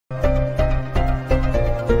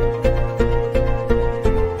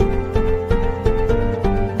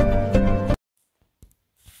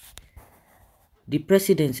the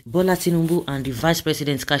president, Bola Tinubu, and the vice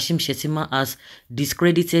president, Kashim Shettima, has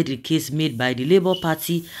discredited the case made by the Labour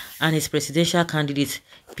Party and its presidential candidate,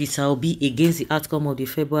 Peter Obi, against the outcome of the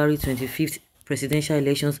February 25th presidential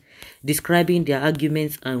elections, describing their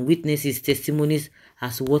arguments and witnesses' testimonies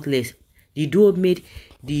as worthless. The duo made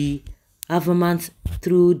the affirmation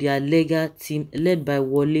through their legal team led by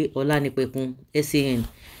Wole Olanipekun, SAN.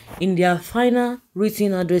 In their final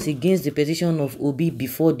written address against the petition of Obi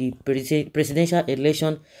before the presidential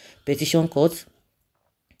election petition court,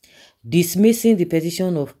 dismissing the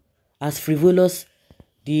petition as frivolous,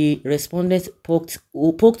 the respondents poked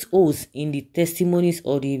holes in the testimonies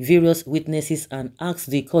of the various witnesses and asked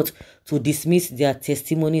the court to dismiss their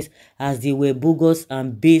testimonies as they were bogus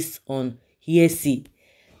and based on hearsay.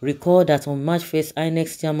 Recall that on March 1st,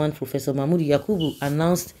 INEC chairman Professor Mahmood Yakubu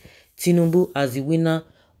announced Tinubu as the winner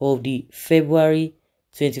of the February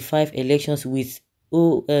 25 elections with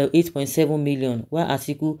 8.7 million, while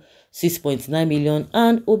Atiku 6.9 million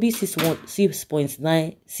and Obi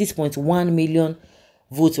 6.1 million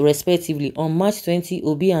votes respectively. On March 20,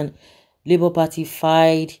 Obi and Labour Party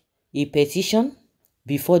filed a petition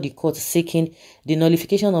before the court seeking the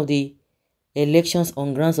nullification of the elections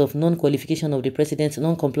on grounds of non-qualification of the president's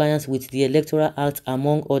non-compliance with the Electoral Act,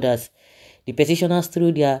 among others. The petitioners,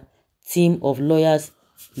 through their team of lawyers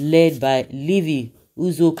led by Levi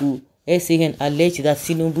Uzoku, SAN, alleged that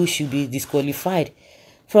Tinubu should be disqualified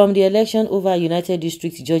from the election over United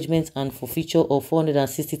District judgment and forfeiture of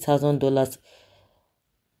 $460,000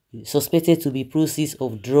 suspected to be proceeds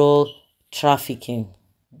of drug trafficking.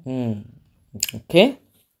 Okay,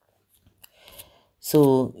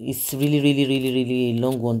 so it's really a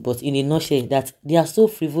long one, but in a nutshell, that they are so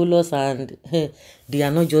frivolous and they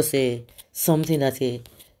are not just something that they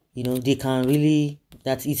can really,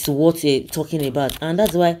 that it's worth talking about. And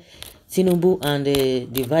that's why Tinubu and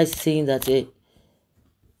the vice saying that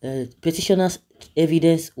petitioners'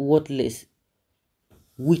 evidence worthless,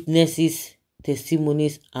 witnesses'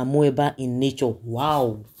 testimonies Amoeba in nature.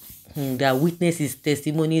 Wow. Their witnesses'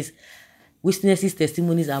 testimonies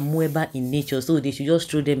Amoeba in nature. So they should just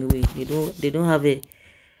throw them away.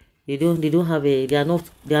 They are not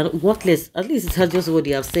worthless. At least that's just what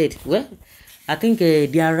they have said. Well, I think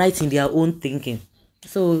they are right in their own thinking.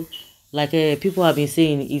 So like people have been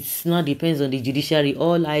saying, it's not depends on the judiciary.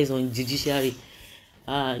 All eyes on judiciary.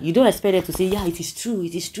 You don't expect them to say, yeah, it is true,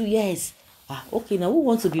 yes. Okay, now who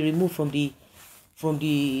wants to be removed from the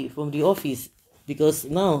office? Because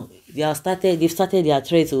now they've started their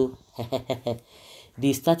threat. So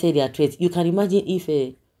they started their threat. You can imagine if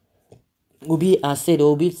Obi has said,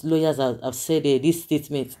 or Obi's lawyers have said this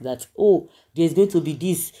statement that, oh, there's going to be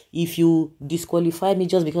this if you disqualify me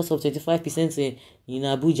just because of 25% in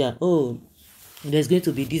Abuja. Oh, there's going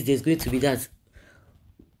to be this, there's going to be that.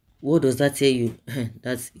 What does that tell you?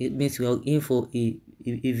 That it means we are in for a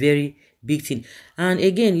very big thing. And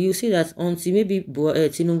again, you see that until maybe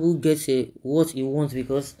Tinubu gets what he wants,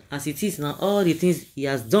 because as it is now, all the things he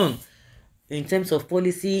has done in terms of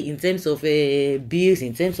policy, in terms of bills,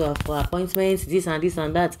 in terms of appointments, this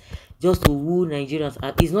and that, just to woo Nigerians,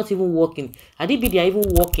 it's not even working. Had it been they are even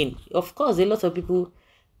working, of course, a lot of people,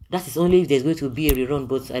 that is only if there's going to be a rerun,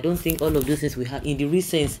 but I don't think all of those things we have in the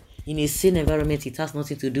recent, in a sane environment. It has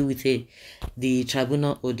nothing to do with the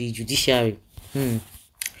tribunal or the judiciary.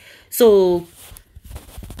 So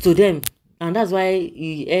to them, and that's why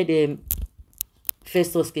you heard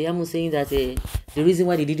Festus Keyamo saying that the reason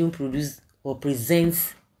why they didn't produce or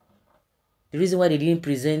present, what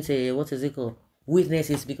is it called,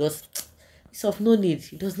 witnesses, because it's of no need.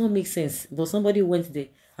 It does not make sense. But somebody went there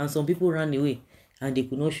and some people ran away and they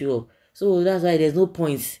could not show up. So that's why there's no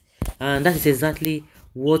point. And that is exactly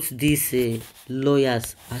what these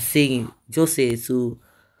lawyers are saying, just to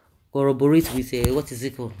corroborate with what is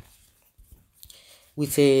it called,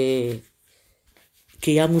 with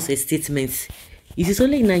Keyamu's statements. It is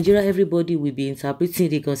only in Nigeria everybody will be interpreting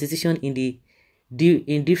the constitution in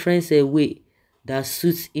different way that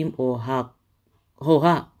suits him or her.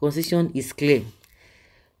 Constitution is clear.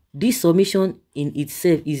 This submission in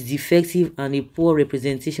itself is defective and a poor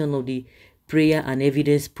representation of the prayer and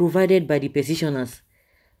evidence provided by the petitioners.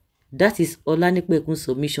 That is Olanipekun's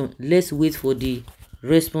submission. Let's wait for the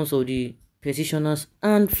response of the petitioners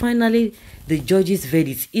and finally the judge's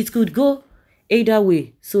verdict. It could go either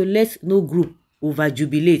way, so let no group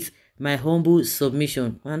overjubilate my humble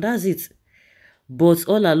submission, and that's it. But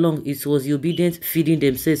all along, it was the obedient feeding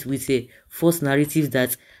themselves with a false narrative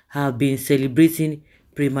that have been celebrating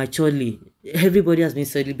prematurely. Everybody has been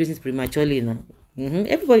celebrating prematurely now.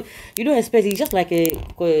 Everybody, you don't expect it. Just like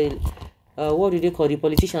what do they call the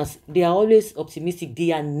politicians? They are always optimistic.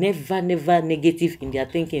 They are never negative in their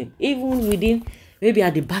thinking. Even within, maybe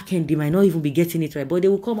at the back end, they might not even be getting it right, but they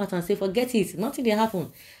will come out and say, forget it, nothing will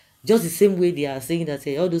happen. Just the same way they are saying that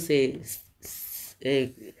all those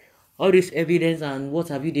all this evidence and what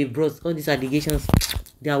have you they brought, all these allegations,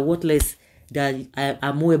 they are worthless. They are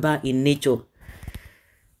Amoeba in nature.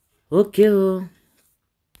 Okay,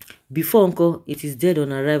 before uncle, it is dead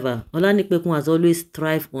on arrival. Olanipekun has always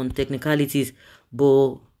thrived on technicalities,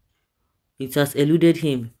 but it has eluded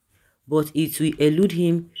him. But it will elude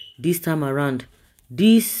him this time around.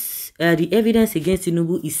 The evidence against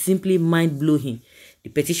Tinubu is simply mind-blowing. The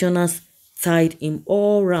petitioners tied him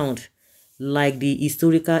all round like the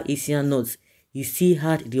historical Asian notes. He still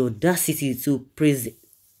had the audacity to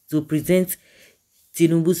present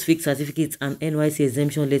Tinubu's fake certificate and NYC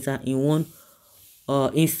exemption letter in one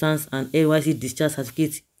instance and NYC discharge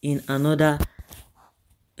certificate in another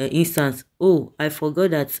instance. Oh, I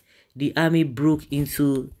forgot that the army broke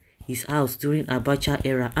into his house during Abacha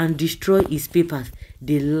era and destroyed his papers.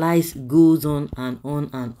 The lies goes on and on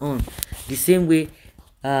and on. The same way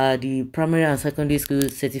the primary and secondary school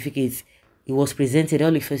certificates, it was presented,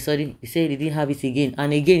 all of a sudden he said he didn't have it again,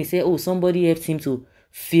 and again he said, oh, somebody helped him to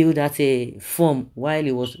fill that form while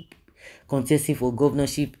he was contesting for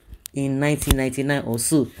governorship in 1999 or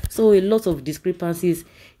so. So a lot of discrepancies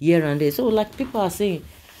here and there. So like people are saying,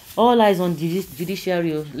 all eyes on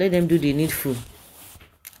judiciary, let them do the needful.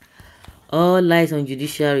 All eyes on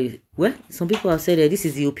judiciary. Well, some people have said that this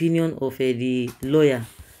is the opinion of the lawyer,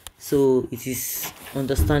 so it is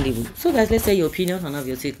understandable. So guys, let's say your opinion and have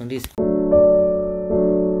your take on this.